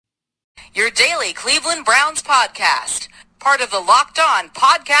your daily Cleveland Browns podcast, part of the Locked On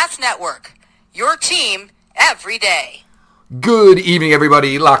Podcast Network, your team every day. Good evening,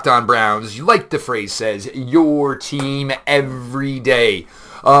 everybody. Locked On Browns. Like the phrase says, your team every day.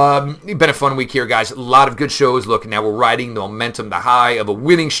 It's been a fun week here, guys. A lot of good shows. Look, now we're riding the momentum, the high of a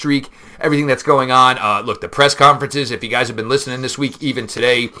winning streak, everything that's going on. Look, the press conferences, if you guys have been listening this week, even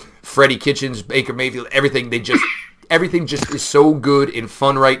today, Freddie Kitchens, Baker Mayfield, everything just is so good and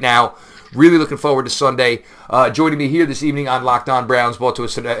fun right now. Really looking forward to Sunday. Joining me here this evening on Locked On Browns, brought to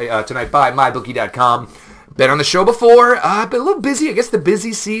us tonight by MyBookie.com. Been on the show before. Been a little busy. I guess the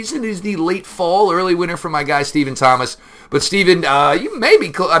busy season is the late fall, early winter for my guy, Stephen Thomas. But, Stephen, you may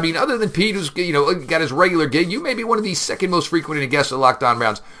be, other than Pete, who's got his regular gig, you may be one of the second most frequent guests of Locked On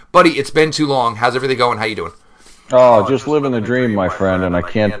Browns. Buddy, it's been too long. How's everything going? How you doing? Oh, just living the dream, my friend, and I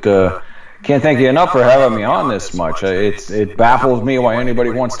can't thank you enough for having me on this much. It baffles me why anybody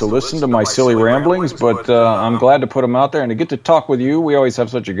wants to listen to my silly ramblings, but I'm glad to put them out there and to get to talk with you. We always have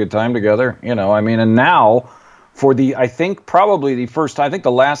such a good time together, and now for the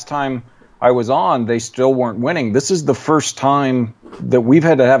last time I was on, they still weren't winning. This is the first time that we've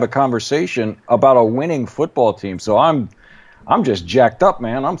had to have a conversation about a winning football team. So I'm just jacked up,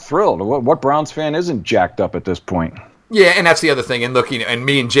 man. I'm thrilled. What Browns fan isn't jacked up at this point? Yeah, and that's the other thing. And look, and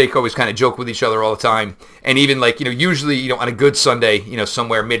me and Jake always kind of joke with each other all the time. And even usually, on a good Sunday,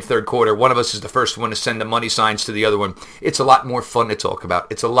 somewhere mid-third quarter, one of us is the first one to send the money signs to the other one. It's a lot more fun to talk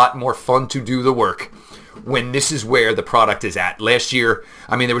about. It's a lot more fun to do the work when this is where the product is at. Last year,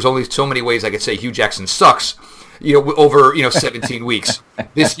 there was only so many ways I could say Hugh Jackson sucks, over 17 weeks.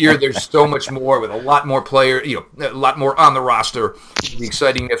 This year, there's so much more with a lot more players, a lot more on the roster. The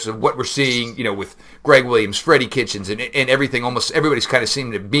excitingness of what we're seeing, with Greg Williams, Freddie Kitchens, and everything. Almost everybody's kind of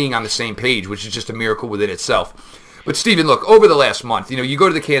seeming to being on the same page, which is just a miracle within itself. But Stephen, look, over the last month, you go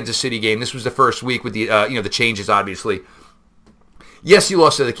to the Kansas City game. This was the first week with the the changes, obviously. Yes, you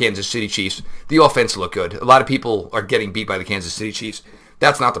lost to the Kansas City Chiefs. The offense looked good. A lot of people are getting beat by the Kansas City Chiefs.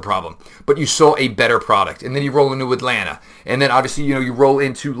 That's not the problem. But you saw a better product. And then you roll into Atlanta. And then obviously, you roll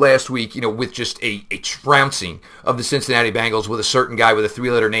into last week, with just a trouncing of the Cincinnati Bengals with a certain guy with a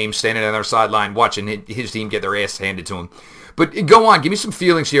three-letter name standing on their sideline watching his team get their ass handed to him. But go on, give me some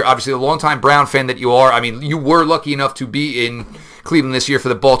feelings here. Obviously, the longtime Brown fan that you are, you were lucky enough to be in Cleveland this year for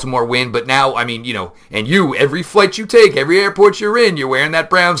the Baltimore win, but now, every flight you take, every airport you're in, you're wearing that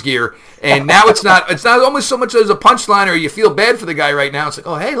Browns gear, and now it's not almost so much as a punchline or you feel bad for the guy right now. It's like,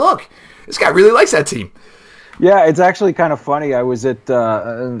 oh, hey, look, this guy really likes that team. Yeah, it's actually kind of funny. I was at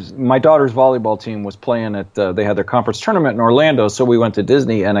my daughter's volleyball team was playing at they had their conference tournament in Orlando, so we went to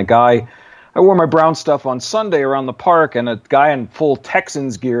Disney, and I wore my Brown stuff on Sunday around the park, and a guy in full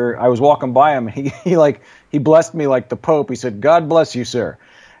Texans gear, I was walking by him, he blessed me like the Pope. He said, "God bless you, sir."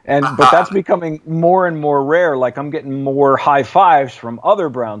 But that's becoming more and more rare. Like, I'm getting more high fives from other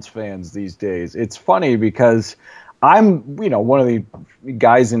Browns fans these days. It's funny because I'm, one of the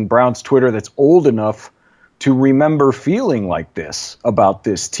guys in Browns Twitter that's old enough to remember feeling like this about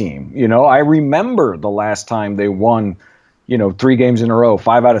this team. I remember the last time they won 3 games in a row,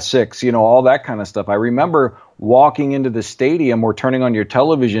 5 out of 6, all that kind of stuff. I remember walking into the stadium or turning on your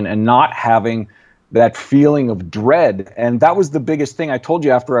television and not having that feeling of dread. And that was the biggest thing I told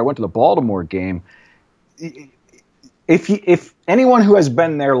you after I went to the Baltimore game. If anyone who has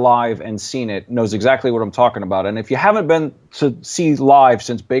been there live and seen it knows exactly what I'm talking about. And if you haven't been to see live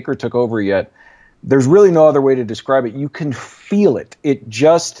since Baker took over yet, there's really no other way to describe it. You can feel it. It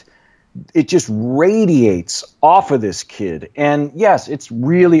just radiates off of this kid. And yes, it's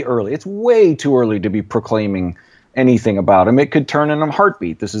really early. It's way too early to be proclaiming anything about him. It could turn in a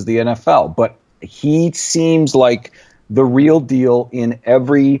heartbeat. This is the NFL. But he seems like the real deal in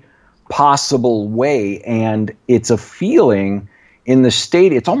every possible way. And it's a feeling in the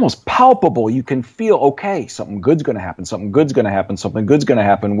state. It's almost palpable. You can feel, okay, something good's going to happen. Something good's going to happen. Something good's going to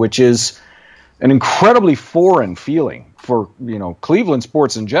happen, which is an incredibly foreign feeling for Cleveland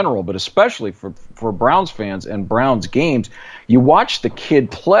sports in general, but especially for Browns fans and Browns games. You watch the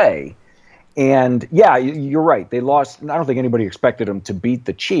kid play, and yeah, you're right. They lost. I don't think anybody expected them to beat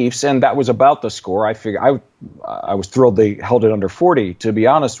the Chiefs, and that was about the score. I was thrilled they held it under 40, to be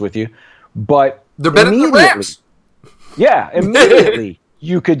honest with you. But they're better than the Rams. Yeah, immediately.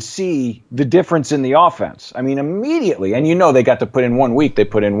 You could see the difference in the offense. Immediately. And they got to put in 1 week. They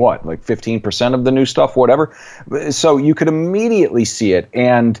put in what, like 15% of the new stuff, whatever. So you could immediately see it.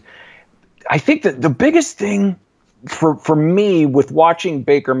 And I think that the biggest thing for me with watching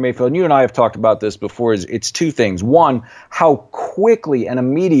Baker Mayfield, and you and I have talked about this before, is it's 2 things. One, how quickly and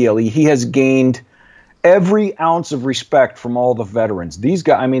immediately he has gained every ounce of respect from all the veterans. These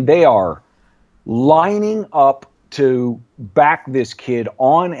guys, I mean, they are lining up to back this kid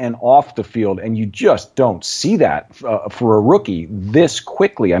on and off the field, and you just don't see that for a rookie this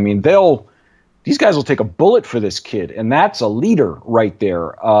quickly. I mean, these guys will take a bullet for this kid, and that's a leader right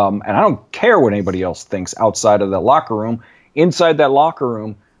there. And I don't care what anybody else thinks outside of that locker room. Inside that locker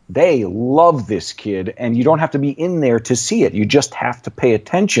room, they love this kid, and you don't have to be in there to see it. You just have to pay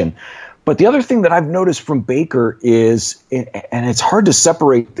attention. But the other thing that I've noticed from Baker is, and it's hard to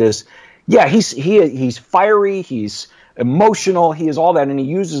separate this, yeah, he's fiery, he's emotional, he is all that, and he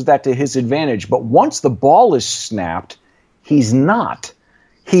uses that to his advantage. But once the ball is snapped, he's not.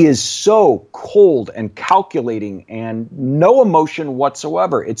 He is so cold and calculating and no emotion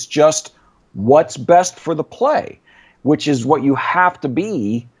whatsoever. It's just what's best for the play, which is what you have to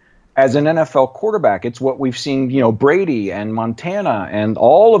be as an NFL quarterback. It's what we've seen, Brady and Montana and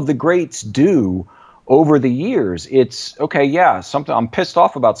all of the greats do over the years. It's okay, yeah, something I'm pissed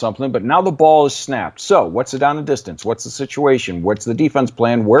off about something, but now the ball is snapped. So what's the down and distance? What's the situation? What's the defense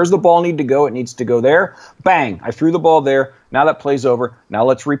plan? Where's the ball need to go? It needs to go there. Bang! I threw the ball there. Now that play's over. Now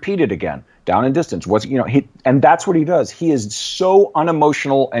let's repeat it again. Down and distance. And that's what he does. He is so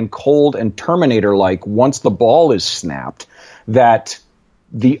unemotional and cold and Terminator-like once the ball is snapped that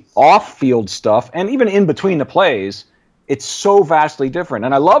the off-field stuff, and even in between the plays, it's so vastly different.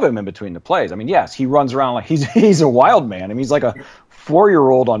 And I love him in between the plays. I mean, yes, he runs around like he's a wild man. I mean, he's like a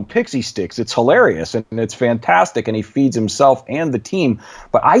 4-year-old on pixie sticks. It's hilarious, and it's fantastic, and he feeds himself and the team.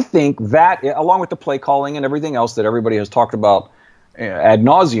 But I think that, along with the play calling and everything else that everybody has talked about ad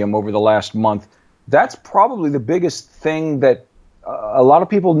nauseum over the last month, that's probably the biggest thing that a lot of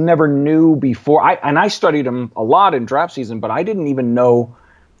people never knew before. I studied him a lot in draft season, but I didn't even know.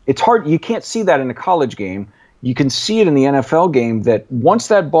 It's hard. You can't see that in a college game. You can see it in the NFL game that once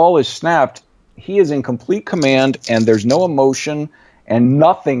that ball is snapped, he is in complete command and there's no emotion and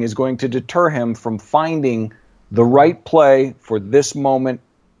nothing is going to deter him from finding the right play for this moment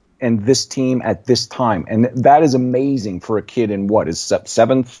and this team at this time. And that is amazing for a kid in his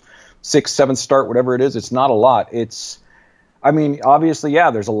sixth, seventh start, whatever it is. It's not a lot. Obviously,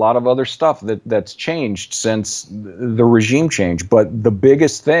 yeah, there's a lot of other stuff that's changed since the regime change. But the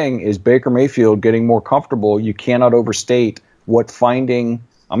biggest thing is Baker Mayfield getting more comfortable. You cannot overstate what finding,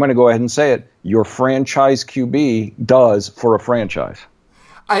 I'm going to go ahead and say it, your franchise QB does for a franchise.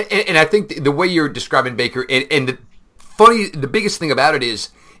 I think the way you're describing Baker, and the biggest thing about it is,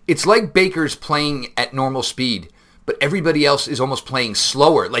 it's like Baker's playing at normal speed, but everybody else is almost playing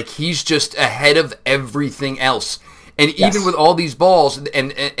slower. Like he's just ahead of everything else. And even with all these balls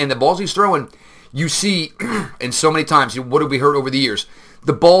and the balls he's throwing, you see, and so many times, what have we heard over the years?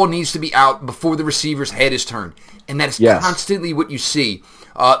 The ball needs to be out before the receiver's head is turned. And that is constantly what you see.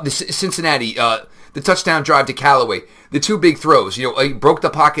 The Cincinnati, the touchdown drive to Callaway, the two big throws. He broke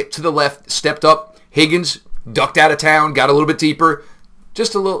the pocket to the left, stepped up. Higgins ducked out of town, got a little bit deeper.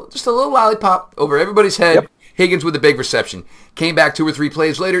 Just a little lollipop over everybody's head. Yep. Higgins with a big reception. Came back 2 or 3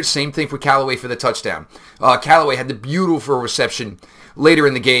 plays later. Same thing for Callaway for the touchdown. Callaway had the beautiful reception later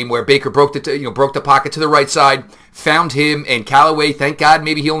in the game where Baker broke the pocket to the right side, found him, and Callaway, thank God,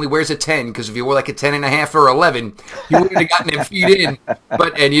 maybe he only wears a 10, because if he wore like a 10.5 or 11, he wouldn't have gotten him feet in.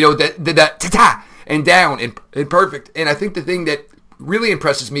 But that ta-ta and down and perfect. And I think the thing that really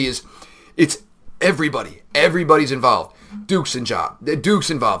impresses me is it's everybody. Everybody's involved. Duke's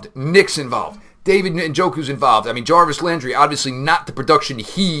involved. Nick's involved. David Njoku's involved. I mean, Jarvis Landry, obviously not the production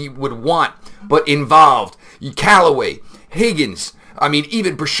he would want, but involved. Callaway, Higgins, I mean,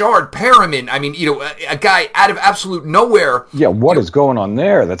 even Brashard Perriman. I mean, a guy out of absolute nowhere. Yeah, what is going on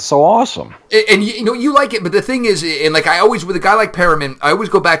there? That's so awesome. And you like it, but the thing is, and like I always, with a guy like Perriman, I always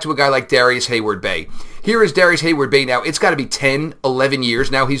go back to a guy like Darius Hayward-Bay. Here is Darius Hayward-Bay now. It's got to be 10, 11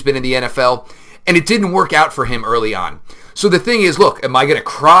 years now he's been in the NFL, and it didn't work out for him early on. So the thing is, look, am I going to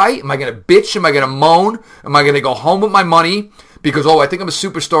cry? Am I going to bitch? Am I going to moan? Am I going to go home with my money because, I think I'm a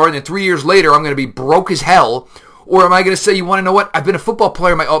superstar, and then 3 years later I'm going to be broke as hell? Or am I going to say, you want to know what? I've been a football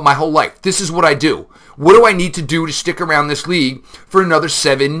player my whole life. This is what I do. What do I need to do to stick around this league for another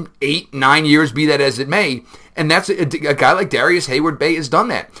 7, 8, 9 years, be that as it may? And that's a guy like Darius Hayward-Bay has done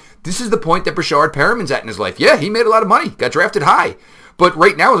that. This is the point that Brashard Perriman's at in his life. Yeah, he made a lot of money, got drafted high. But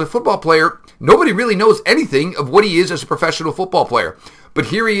right now, as a football player, nobody really knows anything of what he is as a professional football player. But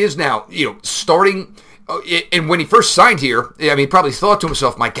here he is now, starting. And when he first signed here, he probably thought to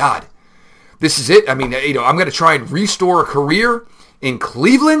himself, my God, this is it. I'm going to try and restore a career in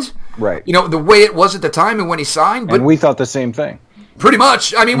Cleveland. Right. The way it was at the time and when he signed. But and we thought the same thing. Pretty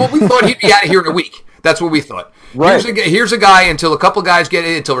much. We thought he'd be out of here in a week. That's what we thought. Right. Here's a guy until a couple guys get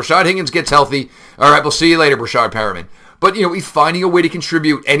in, until Rashad Higgins gets healthy. All right, we'll see you later, Rashad Perriman. But, he's finding a way to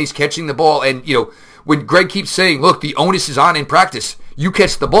contribute, and he's catching the ball. And, when Greg keeps saying, look, the onus is on in practice. You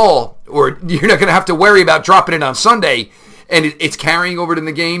catch the ball, or you're not going to have to worry about dropping it on Sunday. And it's carrying over to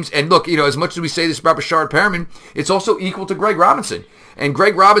the games. And look, as much as we say this about Rashad Perriman, it's also equal to Greg Robinson. And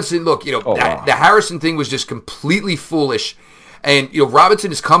Greg Robinson, look, the Harrison thing was just completely foolish. And,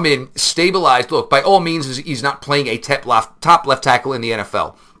 Robinson has come in, stabilized. Look, by all means, he's not playing a top left tackle in the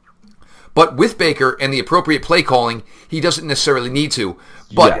NFL. But with Baker and the appropriate play calling, he doesn't necessarily need to.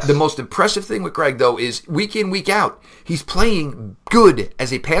 But the most impressive thing with Greg, though, is week in, week out, he's playing good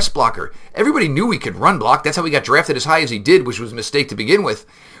as a pass blocker. Everybody knew he could run block. That's how he got drafted as high as he did, which was a mistake to begin with.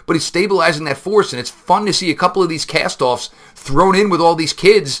 But he's stabilizing that force, and it's fun to see a couple of these cast-offs thrown in with all these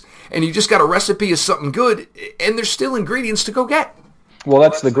kids, and you just got a recipe of something good, and there's still ingredients to go get. Well,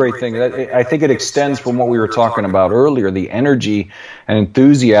 that's the great thing. I think it extends from what we were talking about earlier, the energy and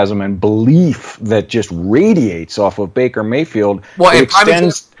enthusiasm and belief that just radiates off of Baker Mayfield. Well, it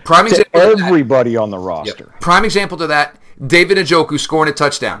extends to everybody on the roster. Yep. Prime example to that, David Njoku scoring a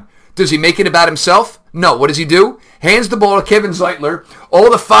touchdown. Does he make it about himself? No. What does he do? Hands the ball to Kevin Zeitler.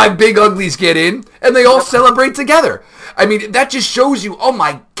 All the 5 big uglies get in, and they all celebrate together. I mean, that just shows you, oh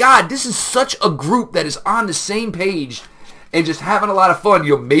my God, this is such a group that is on the same page and just having a lot of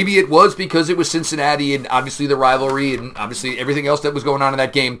fun. Maybe it was because it was Cincinnati and obviously the rivalry and obviously everything else that was going on in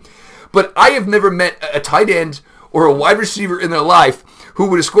that game. But I have never met a tight end or a wide receiver in their life who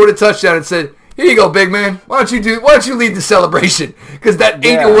would have scored a touchdown and said, here you go, big man. Why don't you lead the celebration? Because that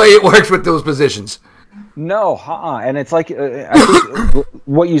ain't the way it works with those positions. No, and it's like I think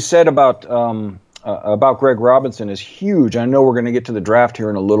what you said about Greg Robinson is huge. I know we're going to get to the draft here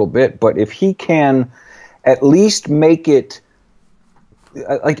in a little bit, but if he can at least make it,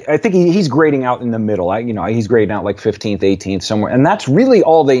 I think he's grading out in the middle. He's grading out like 15th, 18th, somewhere, and that's really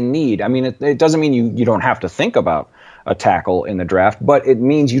all they need. I mean, it doesn't mean you don't have to think about a tackle in the draft, but it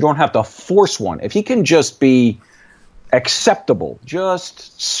means you don't have to force one. If he can just be acceptable,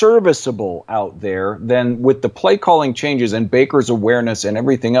 just serviceable out there, then with the play calling changes and Baker's awareness and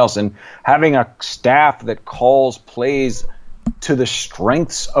everything else, and having a staff that calls plays to the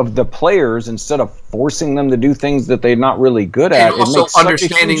strengths of the players instead of forcing them to do things that they're not really good at. And also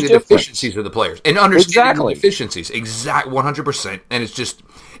understanding the deficiencies of the players. And understanding the deficiencies. 100%. And it's just,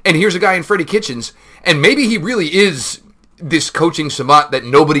 and here's a guy in Freddie Kitchens, and maybe he really is this coaching savant that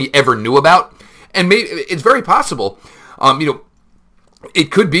nobody ever knew about. And maybe it's very possible.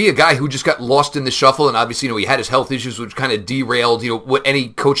 It could be a guy who just got lost in the shuffle, and obviously, he had his health issues, which kind of derailed, what any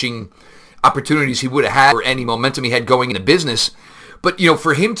coaching opportunities he would have had or any momentum he had going into business. But,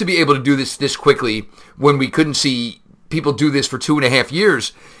 for him to be able to do this quickly when we couldn't see people do this for 2.5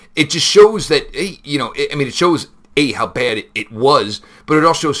 years, it just shows that, it shows, A, how bad it was, but it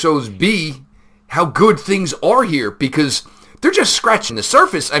also shows, B, how good things are here, because they're just scratching the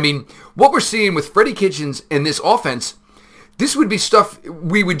surface. I mean, what we're seeing with Freddie Kitchens in this offense, this would be stuff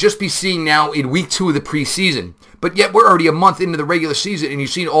we would just be seeing now in week 2 of the preseason. But yet we're already a month into the regular season, and you've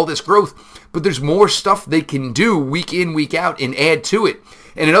seen all this growth. But there's more stuff they can do week in, week out, and add to it.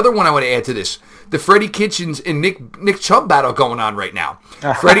 And another one I want to add to this, the Freddie Kitchens and Nick Chubb battle going on right now.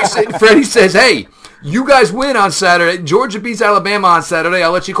 Freddie says, hey, you guys win on Saturday. Georgia beats Alabama on Saturday.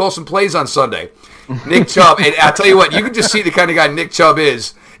 I'll let you call some plays on Sunday. Nick Chubb, and I'll tell you what, you can just see the kind of guy Nick Chubb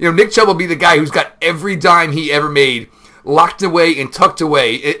is. Nick Chubb will be the guy who's got every dime he ever made locked away and tucked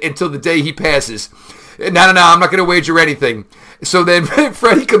away until the day he passes. No, I'm not going to wager anything. So then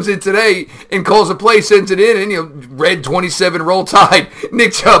Freddie comes in today and calls a play, sends it in, and red 27 roll tide.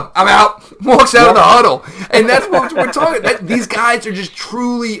 Nick Chubb, I'm out. Walks out of the huddle. And that's what we're talking about. These guys are just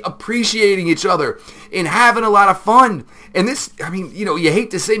truly appreciating each other and having a lot of fun. And this, you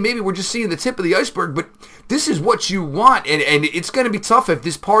hate to say maybe we're just seeing the tip of the iceberg, but this is what you want. And it's going to be tough if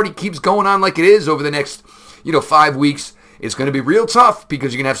this party keeps going on like it is over the next, 5 weeks. It's going to be real tough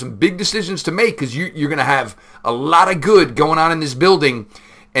because you're going to have some big decisions to make because you're going to have a lot of good going on in this building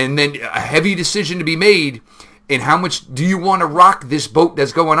and then a heavy decision to be made in how much do you want to rock this boat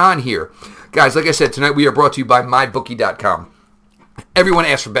that's going on here. Guys, like I said, tonight we are brought to you by MyBookie.com. Everyone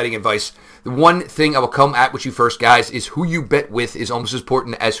asks for betting advice. The one thing I will come at with you first, guys, is who you bet with is almost as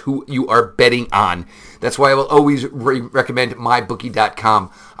important as who you are betting on. That's why I will always recommend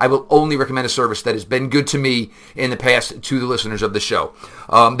MyBookie.com. I will only recommend a service that has been good to me in the past to the listeners of the show.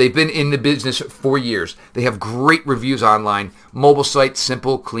 They've been in the business for years. They have great reviews online. Mobile site,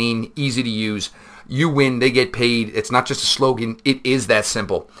 simple, clean, easy to use. You win, they get paid. It's not just a slogan. It is that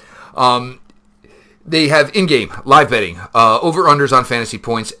simple. They have in-game live betting, over-unders on fantasy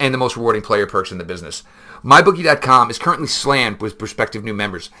points, and the most rewarding player perks in the business. MyBookie.com is currently slammed with prospective new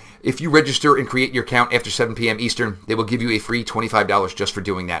members. If you register and create your account after 7 p.m. Eastern, they will give you a free $25 just for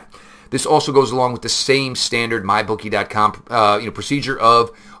doing that. This also goes along with the same standard MyBookie.com procedure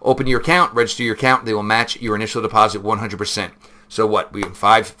of open your account, register your account. They will match your initial deposit 100%. So what? We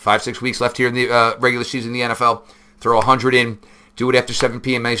have 6 weeks left here in the regular season in the NFL. Throw 100 in. Do it after 7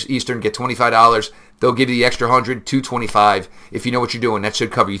 p.m. Eastern. Get $25. They'll give you the extra 100, $225. If you know what you're doing, that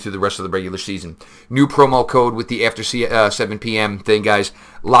should cover you through the rest of the regular season. New promo code with the after 7 p.m. thing, guys.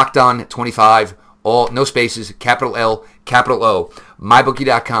 Locked on 25. All no spaces. Capital L, capital O.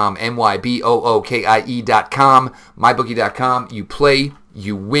 MyBookie.com. MyBookie.com. MyBookie.com. You play,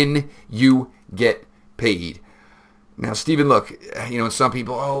 you win, you get paid. Now, Stephen, look, some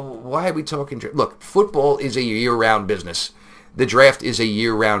people, why are we talking? Look, football is a year-round business. The draft is a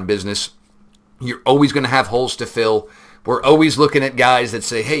year-round business. You're always going to have holes to fill. We're always looking at guys that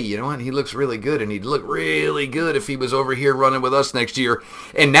say, hey, you know what, he looks really good, and he'd look really good if he was over here running with us next year.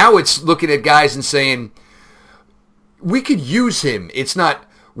 And now it's looking at guys and saying, we could use him. It's not,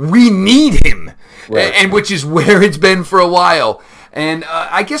 we need him, right. And which is where it's been for a while. And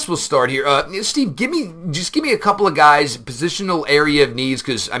I guess we'll start here. Steve, give me a couple of guys, positional area of needs,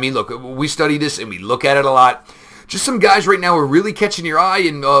 because, look, we study this and we look at it a lot. Just some guys right now are really catching your eye,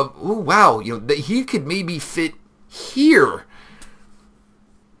 and he could maybe fit here.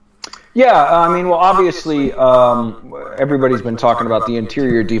 Yeah, obviously, everybody's been talking about the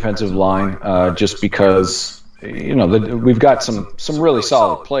interior defensive line, just because we've got some really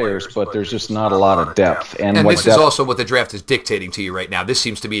solid players, but there's just not a lot of depth. And this is also what the draft is dictating to you right now. This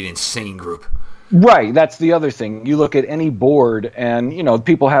seems to be an insane group. Right, that's the other thing. You look at any board, and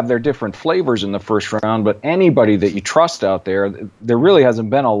people have their different flavors in the first round, but anybody that you trust out there really hasn't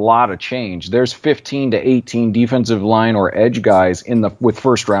been a lot of change. There's 15 to 18 defensive line or edge guys with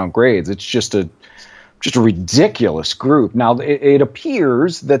first round grades. It's just a ridiculous group. Now, it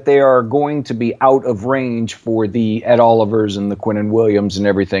appears that they are going to be out of range for the Ed Olivers and the Quinnen Williams and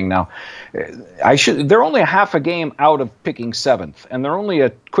everything. Now, they're only a half a game out of picking 7th, and they're only a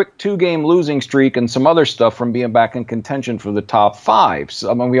quick 2-game losing streak and some other stuff from being back in contention for the top 5.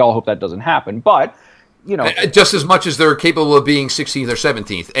 So, we all hope that doesn't happen, but just as much as they're capable of being 16th or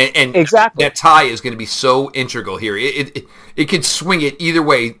 17th, and exactly. That tie is going to be so integral here. It could swing it either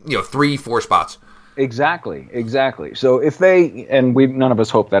way, 3-4 spots. Exactly. So if none of us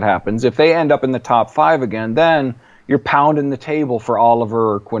hope that happens, if they end up in the top 5 again, then you're pounding the table for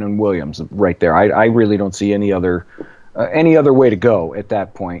Oliver or Quinnen Williams right there. I really don't see any other way to go at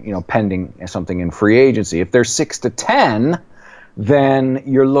that point, pending something in free agency. If they're 6 to 10, then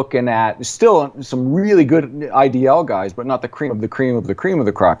you're looking at still some really good IDL guys, but not the cream of the cream of the cream of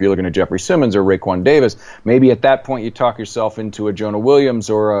the crop. You're looking at Jeffrey Simmons or Raekwon Davis. Maybe at that point you talk yourself into a Jonah Williams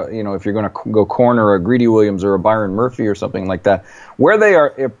or if you're going to go corner, a Greedy Williams or a Byron Murphy or something like that. Where they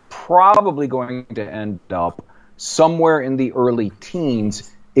are probably going to end up somewhere in the early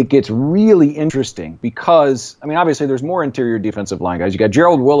teens. It gets really interesting because, obviously there's more interior defensive line guys. You got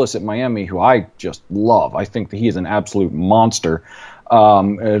Gerald Willis at Miami, who I just love. I think that he is an absolute monster.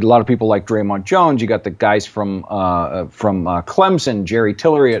 A lot of people like Draymond Jones. You got the guys from Clemson, Jerry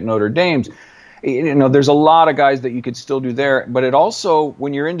Tillery at Notre Dame. There's a lot of guys that you could still do there. But it also,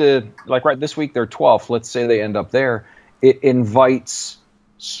 when you're into, right this week, they're 12th. Let's say they end up there. It invites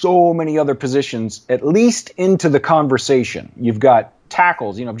so many other positions, at least into the conversation. You've got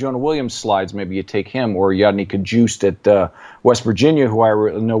tackles, if Jonah Williams slides, maybe you take him, or Yadni Kajust at West Virginia, who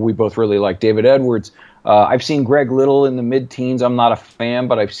I know we both really like, David Edwards. I've seen Greg Little in the mid-teens. I'm not a fan,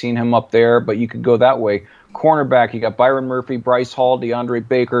 but I've seen him up there, but you could go that way. Cornerback, you got Byron Murphy, Bryce Hall, DeAndre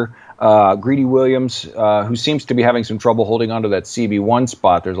Baker, Greedy Williams, who seems to be having some trouble holding onto that CB1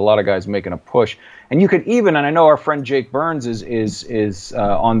 spot. There's a lot of guys making a push. And you could even, and I know our friend Jake Burns is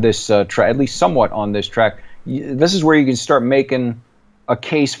on this track, at least somewhat on this track. This is where you can start making a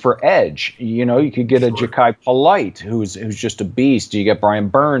case for edge. You could get a Ja'Kai Polite, who's just a beast. You get Brian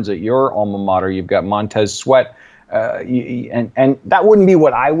Burns at your alma mater. You've got Montez Sweat, and that wouldn't be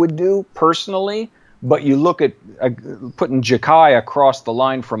what I would do personally. But you look at putting Ja'Kai across the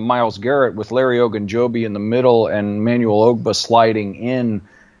line from Myles Garrett with Larry Ogunjobi in the middle and Manuel Ogba sliding in.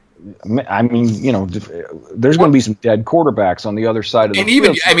 There's going to be some dead quarterbacks on the other side of the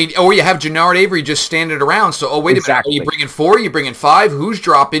field. Or you have Jannard Avery just standing around. So, wait a minute. Are you bringing 4? Are you bringing 5? Who's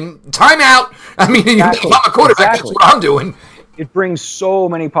dropping? Timeout. If I'm a quarterback, that's what I'm doing. It brings so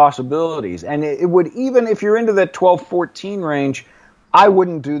many possibilities. And it would, even if you're into that 12-14 range, I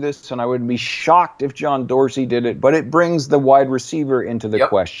wouldn't do this, and I would be shocked if John Dorsey did it, but it brings the wide receiver into the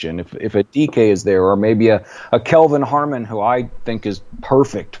question. If a DK is there, or maybe a Kelvin Harmon, who I think is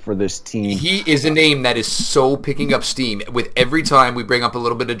perfect for this team. He is a name that is so picking up steam with every time we bring up a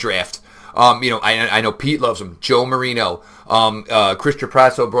little bit of draft. I know Pete loves him. Joe Marino, Chris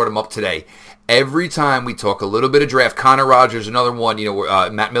Trapasso brought him up today. Every time we talk a little bit of draft, Connor Rogers, another one,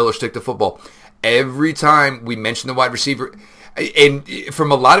 Matt Miller, stick to football. Every time we mention the wide receiver, and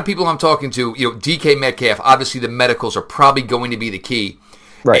from a lot of people I'm talking to, DK Metcalf, obviously the medicals are probably going to be the key.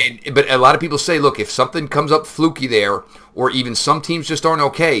 Right. But a lot of people say, look, if something comes up fluky there, or even some teams just aren't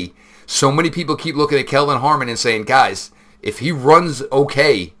okay, so many people keep looking at Kelvin Harmon and saying, guys, if he runs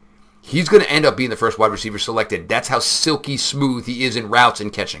okay, he's going to end up being the first wide receiver selected. That's how silky smooth he is in routes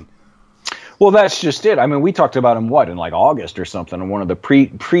and catching. Well, that's just it. I mean, we talked about him, in like August or something, in one of the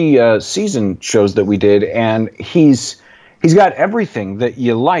pre-season shows that we did, and he's got everything that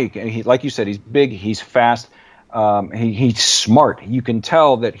you like. And he, like you said, he's big, he's fast, he's smart. You can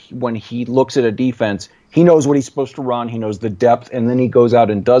tell that when he looks at a defense, he knows what he's supposed to run, he knows the depth, and then he goes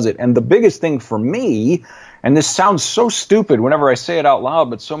out and does it. And the biggest thing for me, and this sounds so stupid whenever I say it out loud,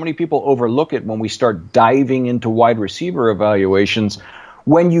 but so many people overlook it when we start diving into wide receiver evaluations.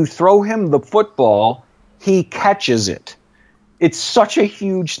 When you throw him the football, he catches it. It's such a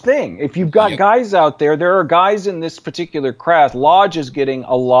huge thing. If you've got guys out there, there are guys in this particular class. Lodge is getting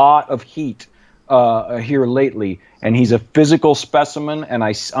a lot of heat here lately, and he's a physical specimen, and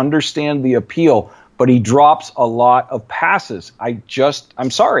I understand the appeal, but he drops a lot of passes. I'm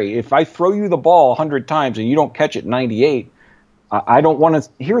sorry, if I throw you the ball 100 times and you don't catch it 98, I don't want to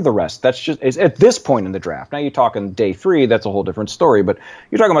hear the rest. That's just at this point in the draft. Now you're talking day 3, that's a whole different story, but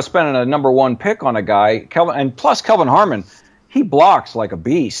you're talking about spending a number 1 pick on a guy, Kelvin, and plus Kelvin Harmon, he blocks like a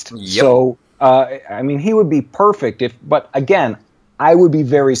beast. Yep. So, he would be perfect but again, I would be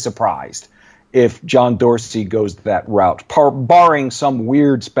very surprised if John Dorsey goes that route, barring some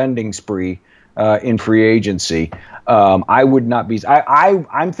weird spending spree in free agency. I would not be.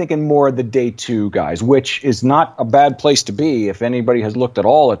 I'm thinking more of the day 2 guys, which is not a bad place to be. If anybody has looked at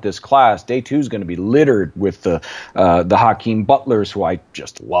all at this class, day 2 is going to be littered with the Hakeem Butlers, who I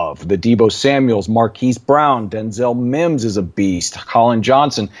just love, the Deebo Samuels, Marquise Brown, Denzel Mims is a beast, Colin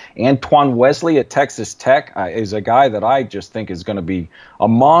Johnson, Antoine Wesley at Texas Tech is a guy that I just think is going to be a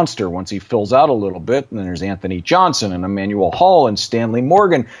monster once he fills out a little bit. And then there's Anthony Johnson and Emmanuel Hall and Stanley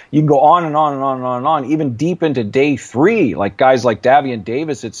Morgan. You can go on and on and on and on and on, even deep into day 3, like guys like Davian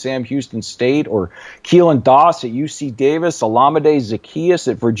Davis at Sam Houston State, or Keelan Doss at UC Davis, Olamide Zaccheaus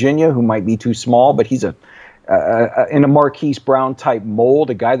at Virginia, who might be too small, but he's in a Marquise Brown type mold,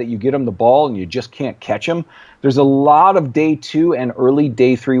 a guy that you get him the ball and you just can't catch him. There's a lot of day 2 and early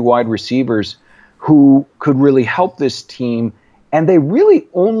day 3 wide receivers who could really help this team, and they really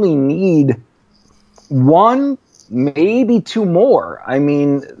only need 1, maybe 2 more. I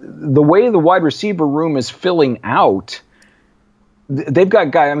mean, the way the wide receiver room is filling out, they've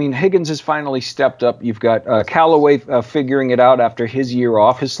got guys. I mean, Higgins has finally stepped up. You've got Callaway figuring it out after his year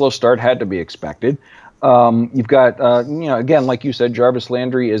off. His slow start had to be expected. You've got, again, like you said, Jarvis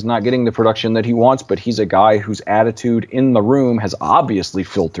Landry is not getting the production that he wants, but he's a guy whose attitude in the room has obviously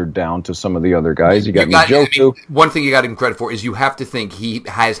filtered down to some of the other guys. You got Njoku. One thing you got him credit for is you have to think he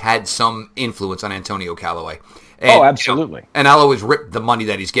has had some influence on Antonio Callaway. And, absolutely. And I'll always rip the money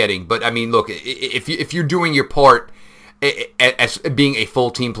that he's getting. But, I mean, look, if you're doing your part as being a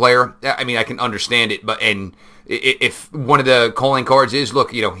full team player, I mean, I can understand it. And if one of the calling cards is, look,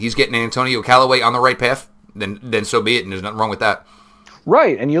 he's getting Antonio Callaway on the right path, then so be it, and there's nothing wrong with that.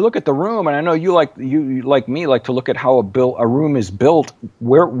 Right, and you look at the room, and I know you like me like to look at how a room is built.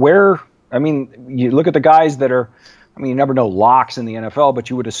 Where I mean, you look at the guys that are. I mean, you never know locks in the NFL, but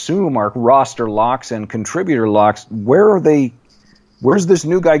you would assume are roster locks and contributor locks. Where are they? Where's this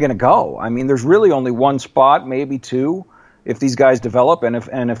new guy going to go? I mean, there's really only 1 spot, maybe 2, if these guys develop,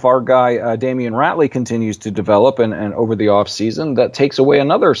 and if our guy Damian Ratley continues to develop, and over the offseason, that takes away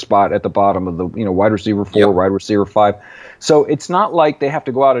another spot at the bottom of the wide receiver 4, wide receiver 5. So it's not like they have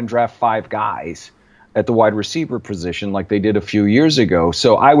to go out and draft 5 guys at the wide receiver position like they did a few years ago.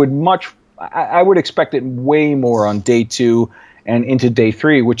 So I would expect it way more on day 2 and into day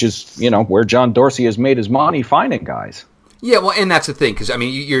 3, which is, where John Dorsey has made his money finding guys. Yeah, well, and that's the thing, because, I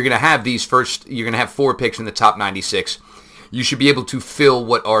mean, you're going to have you're going to have 4 picks in the top 96. You should be able to fill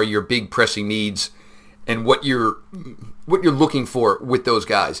what are your big pressing needs and what you're looking for with those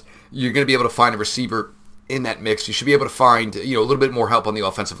guys. You're going to be able to find a receiver in that mix. You should be able to find, a little bit more help on the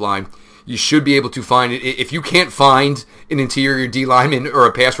offensive line. You should be able to find, if you can't find an interior D lineman or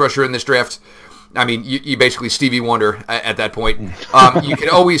a pass rusher in this draft, I mean, you basically Stevie Wonder at that point. You can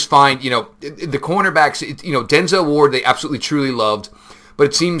always find, the cornerbacks, Denzel Ward, they absolutely truly loved. But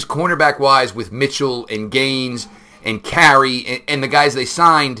it seems cornerback-wise with Mitchell and Gaines and Carey and the guys they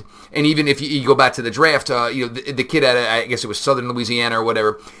signed, and even if you go back to the draft, the kid at, I guess it was Southern Louisiana or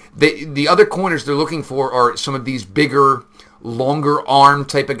whatever, the other corners they're looking for are some of these bigger, longer arm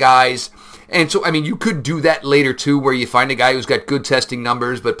type of guys. And so, I mean, you could do that later, too, where you find a guy who's got good testing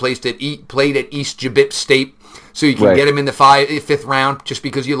numbers but played at East Jabip State, so you can get him in the fifth round just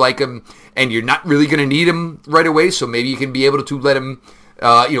because you like him, and you're not really going to need him right away, so maybe you can be able to let him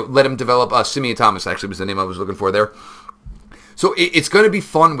develop. Simeon Thomas, actually, was the name I was looking for there. So it's going to be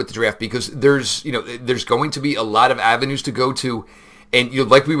fun with the draft because there's going to be a lot of avenues to go to, and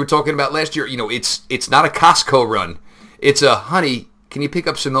like we were talking about last year, it's not a Costco run. It's a, honey, can you pick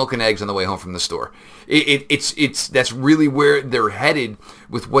up some milk and eggs on the way home from the store? It's that's really where they're headed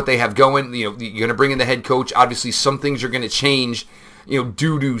with what they have going. You're going to bring in the head coach. Obviously, some things are going to change,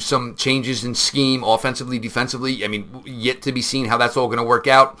 due to some changes in scheme, offensively, defensively. I mean, yet to be seen how that's all going to work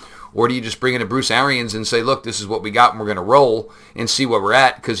out. Or do you just bring in a Bruce Arians and say, look, this is what we got, and we're going to roll and see where we're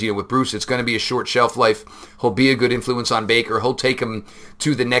at? Because, with Bruce, it's going to be a short shelf life. He'll be a good influence on Baker. He'll take him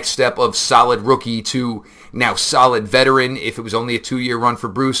to the next step of solid rookie to now solid veteran. If it was only a 2-year run for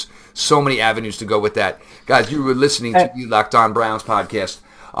Bruce, so many avenues to go with that. Guys, you were listening to the Locked On Browns podcast.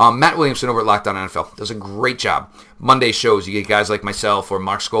 Matt Williamson over at Locked On NFL does a great job. Monday shows, you get guys like myself or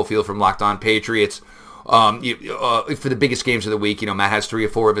Mark Schofield from Locked On Patriots. For the biggest games of the week, Matt has 3 or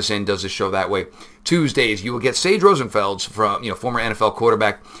 4 of us in, does the show that way. Tuesdays, you will get Sage Rosenfels from, former NFL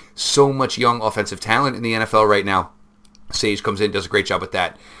quarterback. So much young offensive talent in the NFL right now. Sage comes in, does a great job with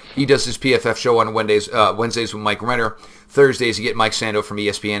that. He does his PFF show on Wednesdays with Mike Renner. Thursdays, you get Mike Sando from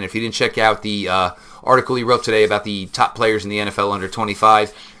ESPN. If you didn't check out the article he wrote today about the top players in the NFL under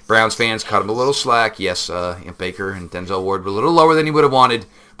 25, Browns fans cut him a little slack. Yes, Baker and Denzel Ward were a little lower than he would have wanted,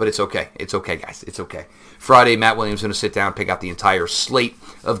 but it's okay. It's okay, guys. It's okay. Friday, Matt Williamson will sit down, pick out the entire slate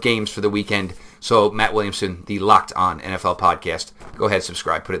of games for the weekend. So, Matt Williamson, the Locked On NFL podcast. Go ahead,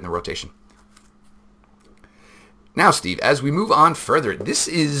 subscribe, put it in the rotation. Now, Steve, as we move on further, this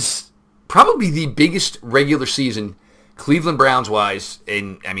is probably the biggest regular season Cleveland Browns-wise,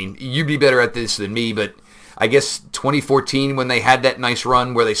 and, I mean, you'd be better at this than me, but I guess 2014 when they had that nice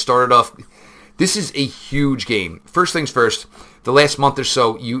run where they started off, this is a huge game. First things first, the last month or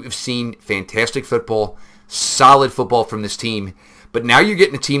so, you have seen fantastic football, solid football from this team, but now you're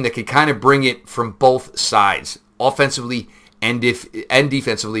getting a team that can kind of bring it from both sides, offensively and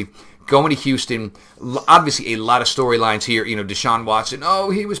defensively. Going to Houston, obviously a lot of storylines here. Deshaun Watson,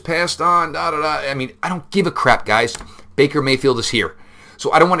 he was passed on, da-da-da. I mean, I don't give a crap, guys. Baker Mayfield is here.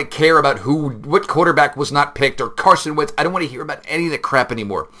 So I don't want to care about what quarterback was not picked or Carson Wentz. I don't want to hear about any of that crap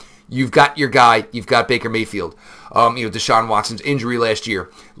anymore. You've got your guy. You've got Baker Mayfield. Deshaun Watson's injury last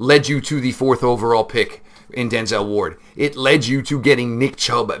year led you to the 4th overall pick in Denzel Ward. It led you to getting Nick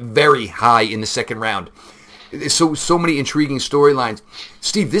Chubb very high in the 2nd round. So many intriguing storylines.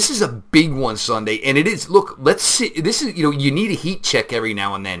 Steve, this is a big one Sunday, and it is. Look, let's see. This is, you need a heat check every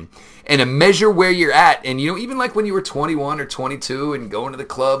now and then, and a measure where you're at. And even like when you were 21 or 22 and going to the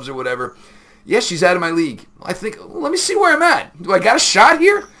clubs or whatever. Yes, she's out of my league. I think, let me see where I'm at. Do I got a shot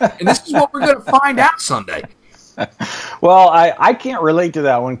here? And this is what we're going to find out Sunday. Well, I can't relate to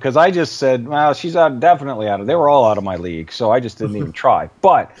that one because I just said, well, she's definitely out of. They were all out of my league, so I just didn't even try.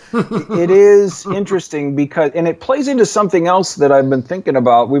 But it is interesting because, and it plays into something else that I've been thinking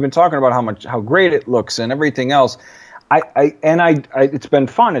about. We've been talking about how great it looks and everything else. It's been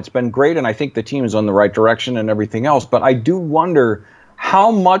fun. It's been great, and I think the team is on the right direction and everything else. But I do wonder how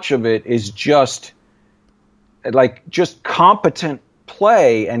much of it is just competent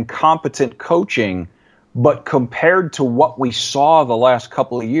play and competent coaching. But compared to what we saw the last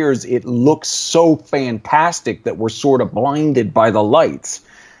couple of years, it looks so fantastic that we're sort of blinded by the lights.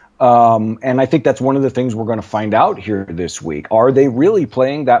 And I think that's one of the things we're going to find out here this week. Are they really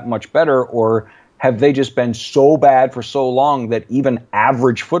playing that much better, or have they just been so bad for so long that even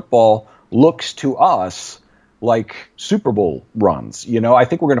average football looks to us like Super Bowl runs? I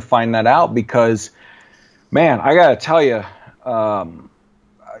think we're going to find that out because, man, I got to tell you,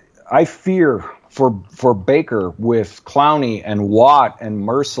 I fear for Baker with Clowney and Watt and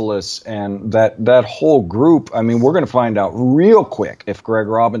Merciless and that whole group. I mean, we're going to find out real quick if Greg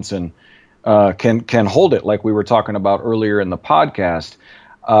Robinson can hold it, like we were talking about earlier in the podcast.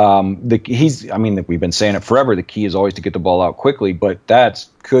 We've been saying it forever. The key is always to get the ball out quickly, but that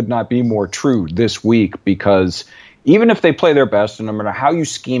could not be more true this week because even if they play their best, and no matter how you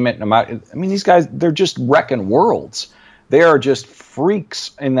scheme it, these guys, they're just wrecking worlds. They are just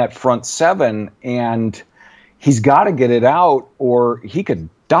freaks in that front seven, and he's got to get it out or he could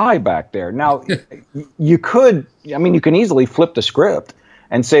die back there. Now, you can easily flip the script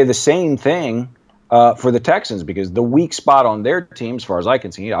and say the same thing for the Texans, because the weak spot on their team, as far as I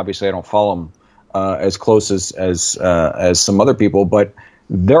can see, obviously I don't follow them as close as some other people, but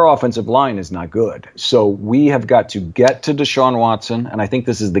their offensive line is not good. So we have got to get to Deshaun Watson, and I think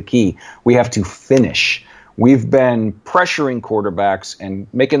this is the key. We have to finish. We've been pressuring quarterbacks and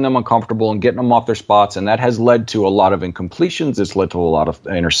making them uncomfortable and getting them off their spots, and that has led to a lot of incompletions. It's led to a lot of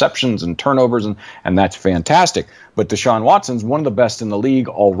interceptions and turnovers, and that's fantastic. But Deshaun Watson's one of the best in the league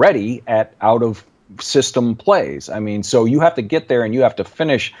already at out-of-system plays. I mean, so you have to get there and you have to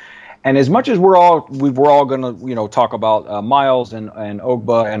finish. And as much as we're all going to talk about Miles and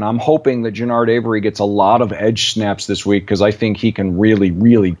Ogba, and I'm hoping that Genard Avery gets a lot of edge snaps this week because I think he can really,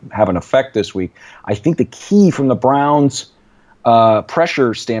 really have an effect this week. I think the key from the Browns'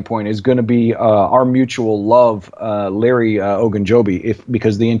 pressure standpoint is going to be our mutual love, Larry Ogunjobi,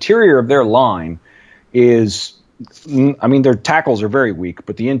 because the interior of their line is, their tackles are very weak,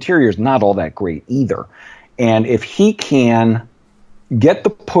 but the interior is not all that great either. And if he can get the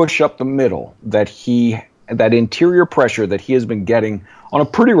push up the middle that interior pressure that he has been getting on a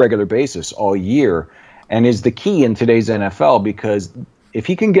pretty regular basis all year, and is the key in today's NFL, because if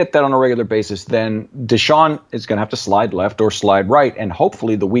he can get that on a regular basis, then Deshaun is going to have to slide left or slide right, and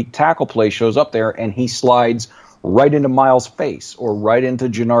hopefully the weak tackle play shows up there and he slides right into Miles' face or right into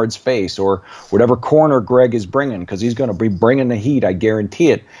Genard's face or whatever corner Greg is bringing, because he's going to be bringing the heat, I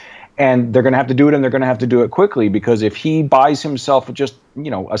guarantee it. And they're going to have to do it, and they're going to have to do it quickly, because if he buys himself just,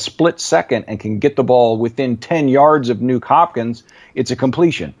 a split second and can get the ball within 10 yards of Nuke Hopkins, it's a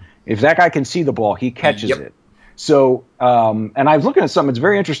completion. If that guy can see the ball, he catches it. So, and I was looking at something that's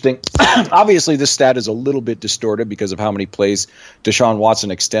very interesting. Obviously, this stat is a little bit distorted because of how many plays Deshaun Watson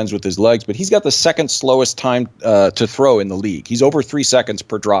extends with his legs, but he's got the second slowest time to throw in the league. He's over 3 seconds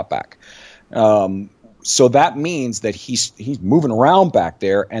per drop back. So that means that he's moving around back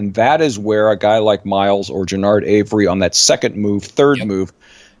there, and that is where a guy like Miles or Genard Avery on that second move, third move,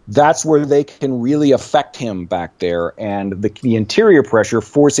 that's where they can really affect him back there. And the interior pressure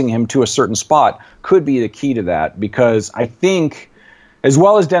forcing him to a certain spot could be the key to that, because I think as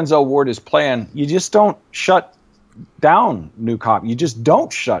well as Denzel Ward is playing, you just don't shut down Nuke Hopkins. You just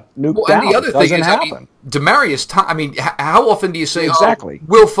don't shut Nuke down. And the other thing is, Demaryius Thomas, how often do you say, exactly.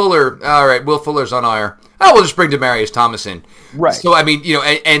 Will Fuller, all right, Will Fuller's on IR. Oh, we'll just bring Demaryius Thomas in. Right. So,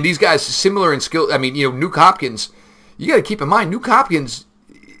 and these guys similar in skill. Nuke Hopkins, you got to keep in mind, Nuke Hopkins,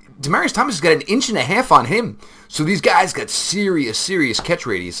 Demaryius Thomas has got an inch and a half on him. So these guys got serious catch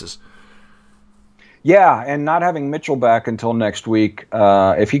radiuses. Yeah, and not having Mitchell back until next week,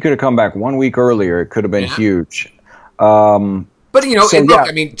 if he could have come back 1 week earlier, it could have been huge. But,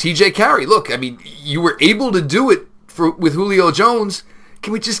 TJ Carey, you were able to do it with Julio Jones.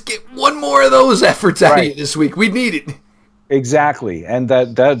 Can we just get one more of those efforts out of you this week? We need it. Exactly. And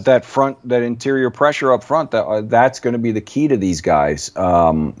that interior pressure up front, that's going to be the key to these guys.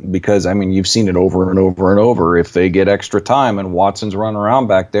 Because, you've seen it over and over and over. If they get extra time and Watson's running around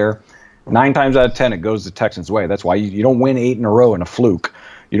back there, 9 times out of 10, it goes the Texans' way. That's why you don't win 8 in a row in a fluke.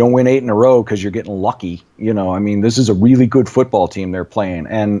 You don't win 8 in a row because you're getting lucky. This is a really good football team they're playing.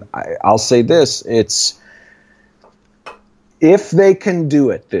 And I'll say this, if they can do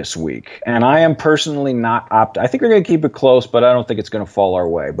it this week, and I am personally not I think they're going to keep it close, but I don't think it's going to fall our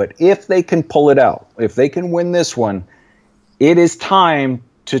way. But if they can pull it out, if they can win this one, it is time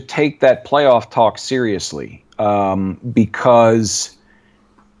to take that playoff talk seriously, because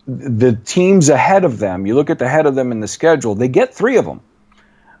the teams ahead of them, you look at the head of them in the schedule, they get 3 of them.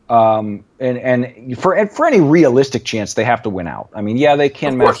 And for any realistic chance, they have to win out. They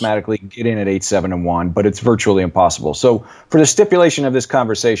can mathematically get in at 8-7-1, but it's virtually impossible. So for the stipulation of this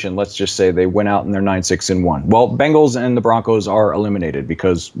conversation, let's just say they win out and they're 9-6-1. Well, Bengals and the Broncos are eliminated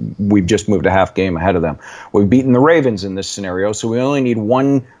because we've just moved a half game ahead of them. We've beaten the Ravens in this scenario, so we only need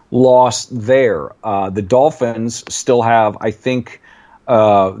 1 loss there. The Dolphins still have, I think,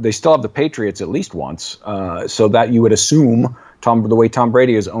 they still have the Patriots at least once, so that you would assume, the way Tom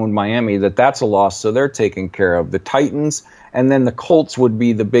Brady has owned Miami, that's a loss, so they're taken care of. The Titans and then the Colts would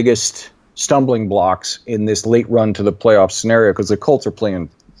be the biggest stumbling blocks in this late run to the playoff scenario, because the Colts are playing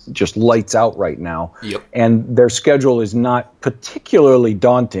just lights out right now. Yep. And their schedule is not particularly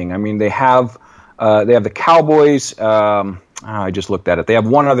daunting. They have the Cowboys. I just looked at it. They have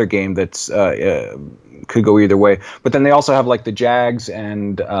one other game that's could go either way. But then they also have the Jags,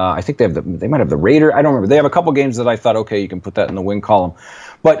 and I think they might have the Raiders. I don't remember. They have a couple games that I thought, okay, you can put that in the win column.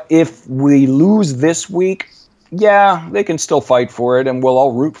 But if we lose this week, yeah, they can still fight for it, and we'll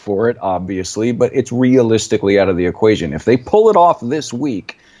all root for it, obviously, but it's realistically out of the equation. If they pull it off this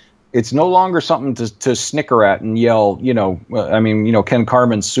week, it's no longer something to snicker at and yell, Ken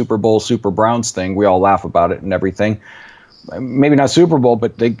Carmen's Super Bowl, Super Browns thing. We all laugh about it and everything. Maybe not Super Bowl,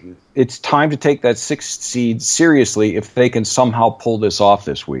 but it's time to take that 6th seed seriously if they can somehow pull this off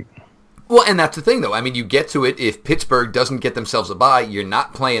this week. Well, and that's the thing, though. I mean, you get to it. If Pittsburgh doesn't get themselves a bye, you're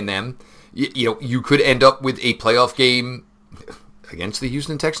not playing them. You could end up with a playoff game against the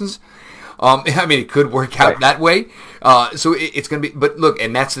Houston Texans. I mean, it could work out that way. So it's going to be, but look,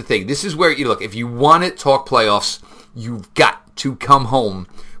 and that's the thing. This is where you look. If you want to talk playoffs, you've got to come home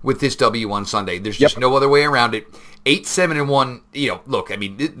with this W on Sunday. There's just no other way around it. 8-7-1. Look. I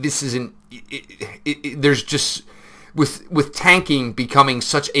mean, this isn't. There's just with tanking becoming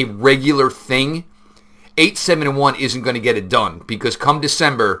such a regular thing. 8-7-1 isn't going to get it done because come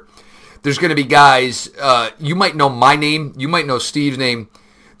December, there's going to be guys. You might know my name. You might know Steve's name.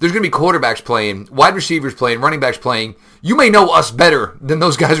 There's going to be quarterbacks playing, wide receivers playing, running backs playing. You may know us better than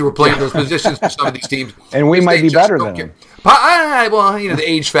those guys who are playing those positions for some of these teams. And we might be better than them. Well, the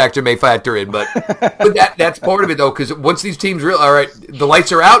age factor may factor in, but that's part of it, though, because once these teams all right, the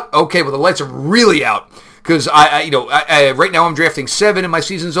lights are out, okay, well, the lights are really out. Because, right now I'm drafting 7 and my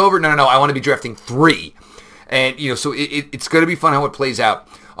season's over. No, I want to be drafting 3. And, so it's going to be fun how it plays out.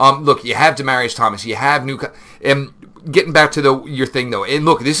 Look, you have Demaryius Thomas. You have and getting back to your thing, though. And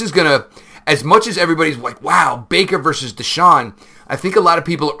look, this is going to, as much as everybody's like, wow, Baker versus Deshaun, I think a lot of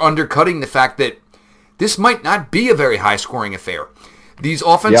people are undercutting the fact that this might not be a very high-scoring affair. These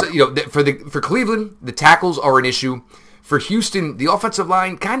offensive, for Cleveland, the tackles are an issue. For Houston, the offensive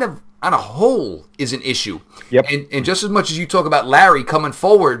line kind of on a whole is an issue. Yep. And just as much as you talk about Larry coming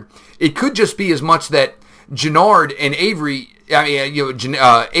forward, it could just be as much that Gennard and Avery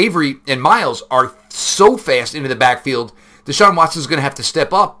and Miles are so fast into the backfield. Deshaun Watson's going to have to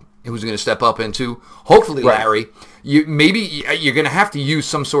step up. Who's going to step up into? Hopefully, Larry. You're going to have to use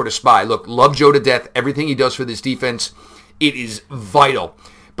some sort of spy. Look, love Joe to death. Everything he does for this defense, it is vital.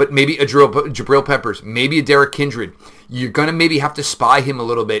 But maybe a Jabril Peppers, maybe a Derek Kindred. You're going to maybe have to spy him a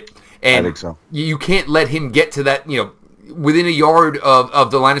little bit. And I think so. You can't let him get to that, within a yard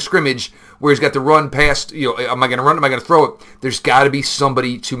of the line of scrimmage where he's got to run past, am I going to run? Am I going to throw it? There's got to be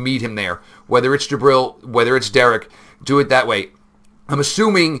somebody to meet him there. Whether it's Jabril, whether it's Derek, do it that way. I'm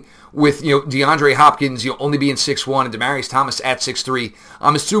assuming with, DeAndre Hopkins, only being 6'1", and Demaryius Thomas at 6'3",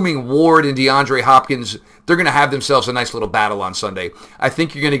 I'm assuming Ward and DeAndre Hopkins, they're going to have themselves a nice little battle on Sunday. I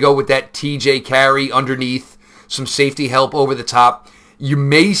think you're going to go with that TJ carry underneath, some safety help over the top. You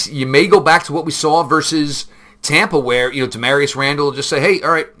may go back to what we saw versus Tampa where, Demarius Randall will just say, hey,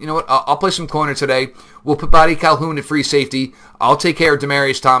 all right, you know what, I'll play some corner today. We'll put Buddy Calhoun at free safety. I'll take care of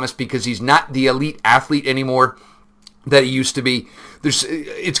Demaryius Thomas because he's not the elite athlete anymore that he used to be.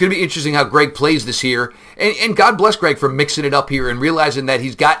 It's going to be interesting how Greg plays this year. And God bless Greg for mixing it up here and realizing that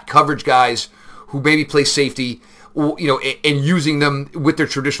he's got coverage guys who maybe play safety, and using them with their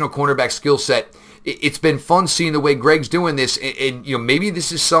traditional cornerback skill set. It's been fun seeing the way Greg's doing this. And maybe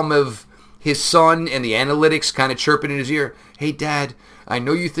this is some of his son and the analytics kind of chirping in his ear. Hey, Dad, I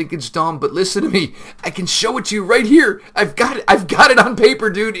know you think it's dumb, but listen to me. I can show it to you right here. I've got it on paper,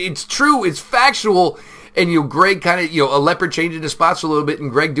 dude. It's true. It's factual. And, Greg kind of, a leopard changing his spots a little bit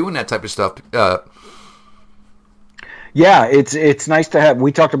and Greg doing that type of stuff. Yeah, it's nice to have.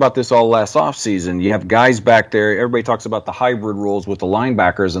 We talked about this all last offseason. You have guys back there. Everybody talks about the hybrid rules with the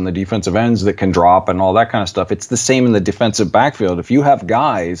linebackers and the defensive ends that can drop and all that kind of stuff. It's the same in the defensive backfield. If you have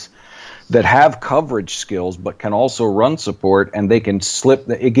guys that have coverage skills but can also run support and they can slip,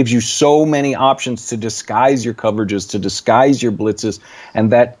 it gives you so many options to disguise your coverages, to disguise your blitzes,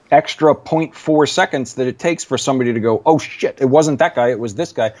 and that extra 0.4 seconds that it takes for somebody to go, oh shit, it wasn't that guy, it was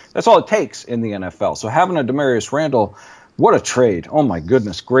this guy. That's all it takes in the NFL. So having a Demaryius Randall, what a trade. Oh my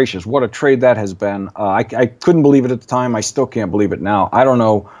goodness gracious, what a trade that has been. I couldn't believe it at the time. I still can't believe it now. I don't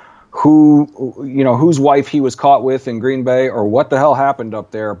know whose wife he was caught with in Green Bay or what the hell happened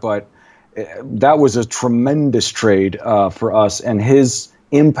up there, but that was a tremendous trade for us, and his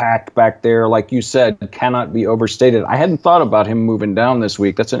impact back there, like you said, cannot be overstated. I hadn't thought about him moving down this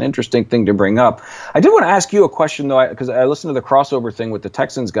week. That's an interesting thing to bring up. I did want to ask you a question, though, because I listened to the crossover thing with the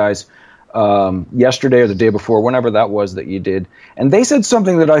Texans guys yesterday or the day before, whenever that was that you did, and they said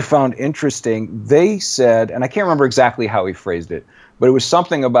something that I found interesting. They said, and I can't remember exactly how he phrased it, but it was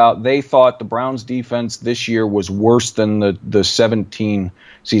something about they thought the Browns defense this year was worse than the 17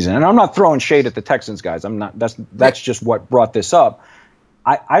 season. And I'm not throwing shade at the Texans guys. I'm not. That's just what brought this up.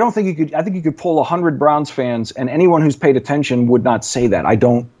 I don't think you could. I think you could pull 100 Browns fans, and anyone who's paid attention would not say that.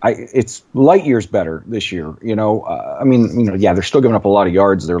 It's light years better this year. They're still giving up a lot of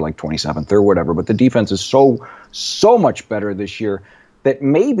yards. They're like 27th or whatever, but the defense is so much better this year that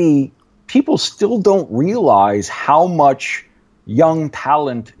maybe people still don't realize how much young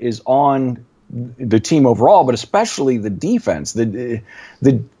talent is on the team overall, but especially the defense.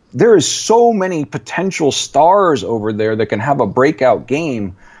 There is so many potential stars over there that can have a breakout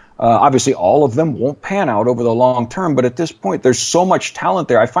game. Obviously, all of them won't pan out over the long term, but at this point, there's so much talent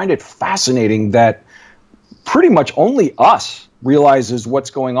there. I find it fascinating that pretty much only us realizes what's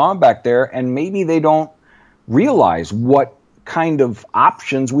going on back there, and maybe they don't realize what kind of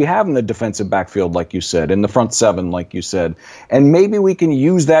options we have in the defensive backfield, like you said, in the front seven, like you said. And maybe we can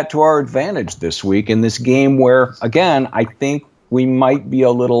use that to our advantage this week in this game where, again, I think we might be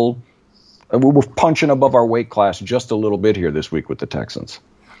we're punching above our weight class just a little bit here this week with the Texans.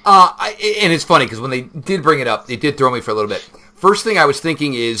 And it's funny because when they did bring it up, it did throw me for a little bit. First thing I was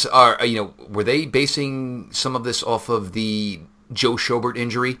thinking is, were they basing some of this off of the Joe Schobert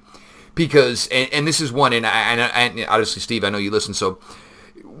injury? Because, and this is one, and obviously, Steve, I know you listen, so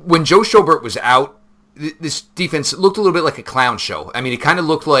when Joe Schobert was out, this defense looked a little bit like a clown show. I mean, it kind of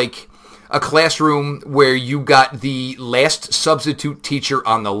looked like a classroom where you got the last substitute teacher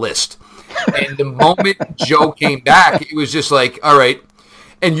on the list. And the moment Joe came back, it was just like, all right.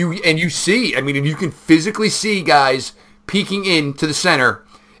 And you see, I mean, and you can physically see guys peeking into the center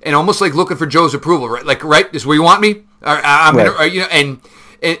and almost like looking for Joe's approval, right? Like, right, this is where you want me? I'm right.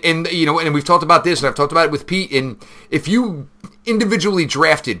 And we've talked about this, and I've talked about it with Pete. And if you individually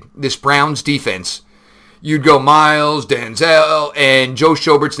drafted this Browns defense, you'd go Miles, Denzel, and Joe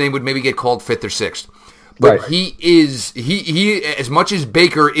Schobert's name would maybe get called 5th or 6th. But right. he as much as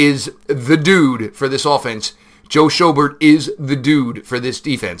Baker is the dude for this offense, Joe Schobert is the dude for this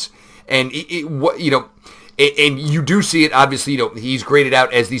defense. And and you do see it, obviously, he's graded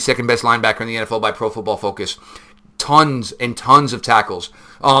out as the second best linebacker in the NFL by Pro Football Focus. Tons and tons of tackles.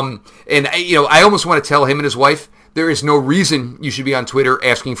 I almost want to tell him and his wife, there is no reason you should be on Twitter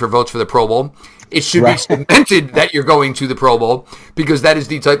asking for votes for the Pro Bowl. It should be cemented that you're going to the Pro Bowl because that is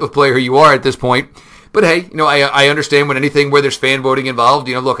the type of player you are at this point. But hey, I understand when anything where there's fan voting involved.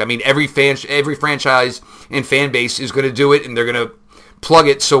 Look, I mean, every franchise and fan base is going to do it, and they're going to plug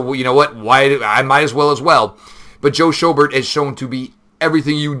it. So you know what? Why I might as well. But Joe Schobert has shown to be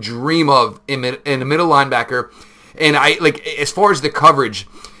everything you dream of in a middle linebacker, and as far as the coverage.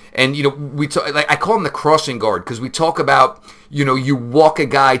 And, I call him the crossing guard because we talk about, you walk a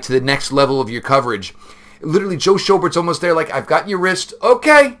guy to the next level of your coverage. Literally, Joe Schobert's almost there like, I've got your wrist.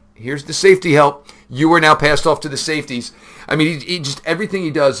 Okay, here's the safety help. You are now passed off to the safeties. I mean, he just everything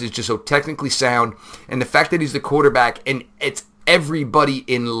he does is just so technically sound. And the fact that he's the quarterback and it's everybody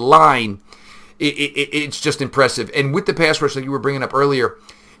in line, it's just impressive. And with the pass rush, like you were bringing up earlier,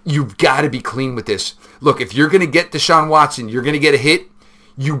 you've got to be clean with this. Look, if you're going to get Deshaun Watson, you're going to get a hit,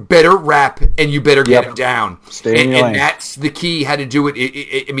 you better wrap and you better get him down. Stay in your lane. And that's the key, how to do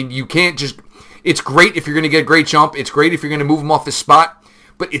it. I mean, you can't just... It's great if you're going to get a great jump. It's great if you're going to move him off his spot.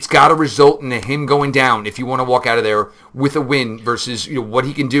 But it's got to result in him going down if you want to walk out of there with a win versus what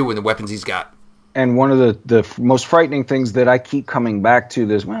he can do and the weapons he's got. And one of the most frightening things that I keep coming back to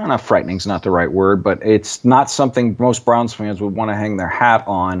this, well, not frightening is not the right word, but it's not something most Browns fans would want to hang their hat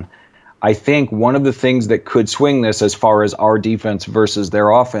on. I think one of the things that could swing this as far as our defense versus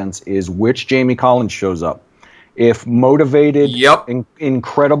their offense is which Jamie Collins shows up. If motivated,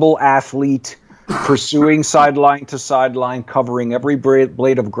 incredible athlete, pursuing sideline to sideline, covering every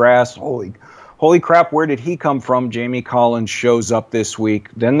blade of grass, holy crap, where did he come from? Jamie Collins shows up this week.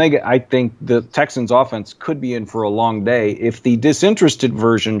 Then I think the Texans offense could be in for a long day. If the disinterested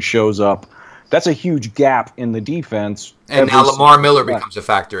version shows up, that's a huge gap in the defense. And now Lamar Miller becomes a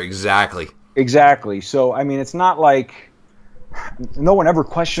factor. Exactly. So, I mean, it's not like no one ever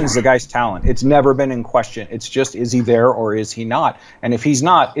questions the guy's talent. It's never been in question. It's just, is he there or is he not? And if he's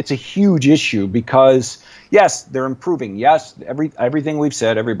not, it's a huge issue because, yes, they're improving. Yes, everything we've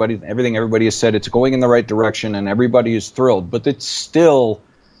said, everything everybody has said, it's going in the right direction and everybody is thrilled. But it's still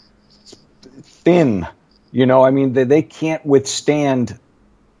thin. I mean, they can't withstand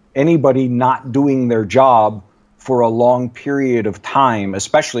anybody not doing their job for a long period of time,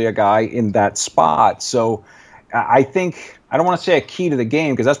 especially a guy in that spot. So I think, I don't want to say a key to the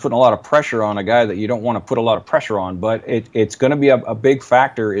game because that's putting a lot of pressure on a guy that you don't want to put a lot of pressure on, but it's going to be a big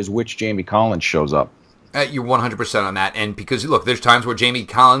factor is which Jamie Collins shows up. You're 100% on that. And because, look, there's times where Jamie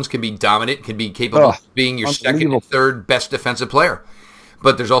Collins can be dominant, can be capable of being your second and third best defensive player.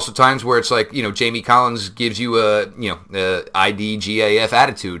 But there's also times where it's like, Jamie Collins gives you a, IDGAF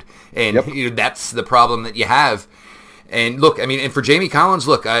attitude. And that's the problem that you have. And look, and for Jamie Collins,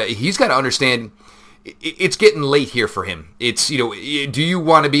 look, he's got to understand it's getting late here for him. It's, do you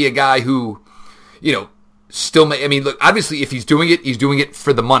want to be a guy who, still look, obviously if he's doing it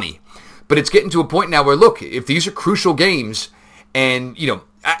for the money. But it's getting to a point now where, look, if these are crucial games and,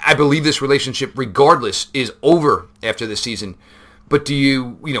 I believe this relationship regardless is over after this season. But do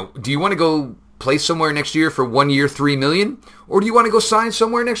you want to go play somewhere next year for 1 year, $3 million? Or do you want to go sign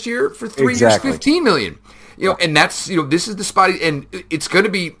somewhere next year for 3 years, $15 million? And that's, this is the spot, and it's going to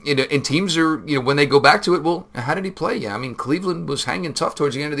be, and teams are, when they go back to it, well, how did he play? Yeah, Cleveland was hanging tough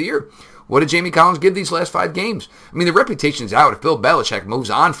towards the end of the year. What did Jamie Collins give these last 5 games? The reputation's out. If Bill Belichick moves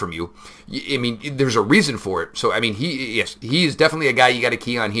on from you, there's a reason for it. So, he is definitely a guy you got to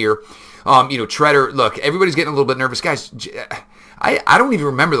key on here. Tretter, look, everybody's getting a little bit nervous. Guys, I don't even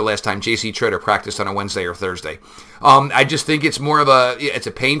remember the last time J.C. Tretter practiced on a Wednesday or Thursday. I just think it's more of it's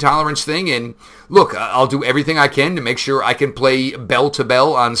a pain tolerance thing. And look, I'll do everything I can to make sure I can play bell to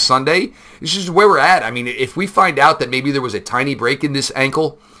bell on Sunday. It's just where we're at. If we find out that maybe there was a tiny break in this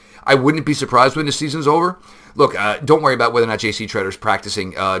ankle, I wouldn't be surprised when the season's over. Look, don't worry about whether or not J.C. Tretter's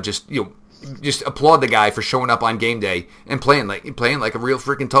practicing. Just applaud the guy for showing up on game day and playing like a real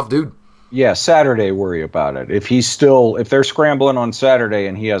freaking tough dude. Yeah, Saturday, worry about it. If they're scrambling on Saturday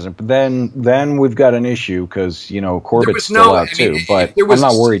and he hasn't, then we've got an issue because, Corbett's still out too. But I'm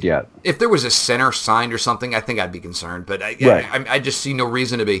not worried yet. If there was a center signed or something, I think I'd be concerned. But I just see no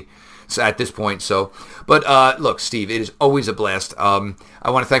reason to be at this point. So, but look, Steve, it is always a blast. I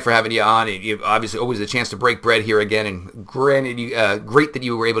want to thank for having you on. You obviously always a chance to break bread here again. And granted, great that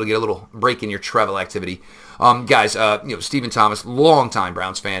you were able to get a little break in your travel activity. Guys, Stephen Thomas, longtime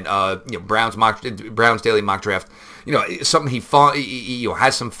Browns fan, Browns Daily Mock Draft, something he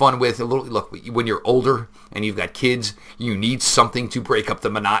has some fun with. Look, when you're older and you've got kids, you need something to break up the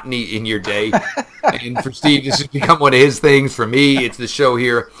monotony in your day. And for Steve, this has become one of his things. For me, it's the show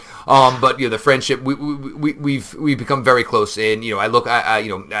here. But the friendship, we've become very close, and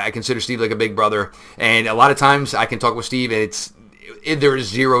I consider Steve like a big brother, and a lot of times I can talk with Steve, and there is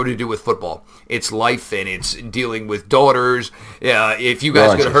zero to do with football. It's life, and it's dealing with daughters. If you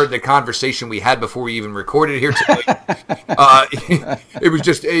guys could have heard the conversation we had before we even recorded here tonight, it was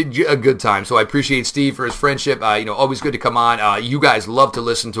just a good time. So I appreciate Steve for his friendship. Always good to come on. You guys love to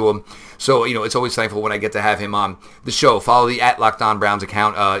listen to him. So, it's always thankful when I get to have him on the show. Follow the @LockedOnBrowns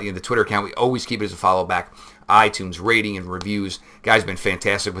account, the Twitter account. We always keep it as a follow back. iTunes rating and reviews. Guys, been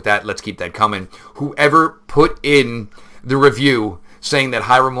fantastic with that. Let's keep that coming. Whoever put in the review saying that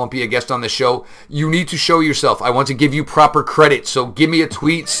Hiram won't be a guest on the show, you need to show yourself. I want to give you proper credit. So give me a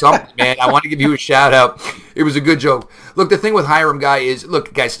tweet, something, man. I want to give you a shout out. It was a good joke. Look, the thing with Hiram guy is,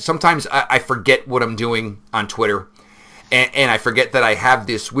 look, guys, sometimes I forget what I'm doing on Twitter. And I forget that I have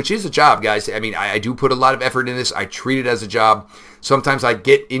this, which is a job, guys. I do put a lot of effort in this. I treat it as a job. Sometimes I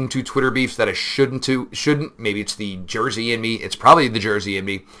get into Twitter beefs that I shouldn't. Maybe it's the Jersey in me. It's probably the Jersey in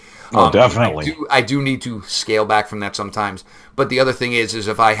me. Oh, definitely. I do need to scale back from that sometimes. But the other thing is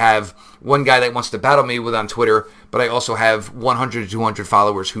if I have one guy that wants to battle me with on Twitter, but I also have 100 to 200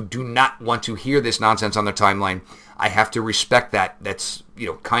 followers who do not want to hear this nonsense on their timeline, I have to respect that. That's,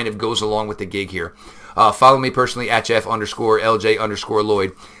 kind of goes along with the gig here. Follow me personally at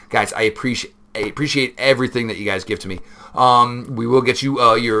Jeff_LJ_Lloyd. Guys, I appreciate everything that you guys give to me. We will get you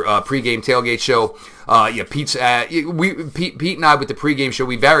your pregame tailgate show. Pete's Pete and I with the pregame show,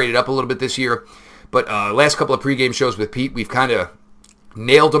 we varied it up a little bit this year, but last couple of pregame shows with Pete, we've kind of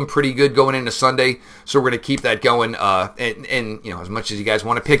nailed them pretty good going into Sunday, so we're going to keep that going. And as much as you guys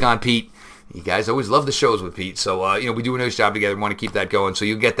want to pick on Pete, you guys always love the shows with Pete, so we do a nice job together. We want to keep that going, so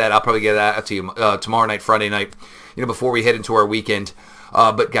you'll get that. I'll probably get that to you tomorrow night, Friday night, before we head into our weekend.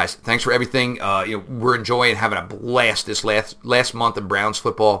 But guys, thanks for everything. We're enjoying having a blast this last month of Browns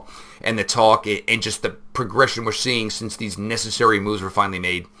football and the talk and just the progression we're seeing since these necessary moves were finally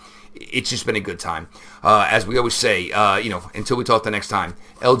made. It's just been a good time. As we always say, until we talk the next time,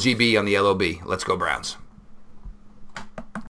 LGB on the LOB. Let's go Browns.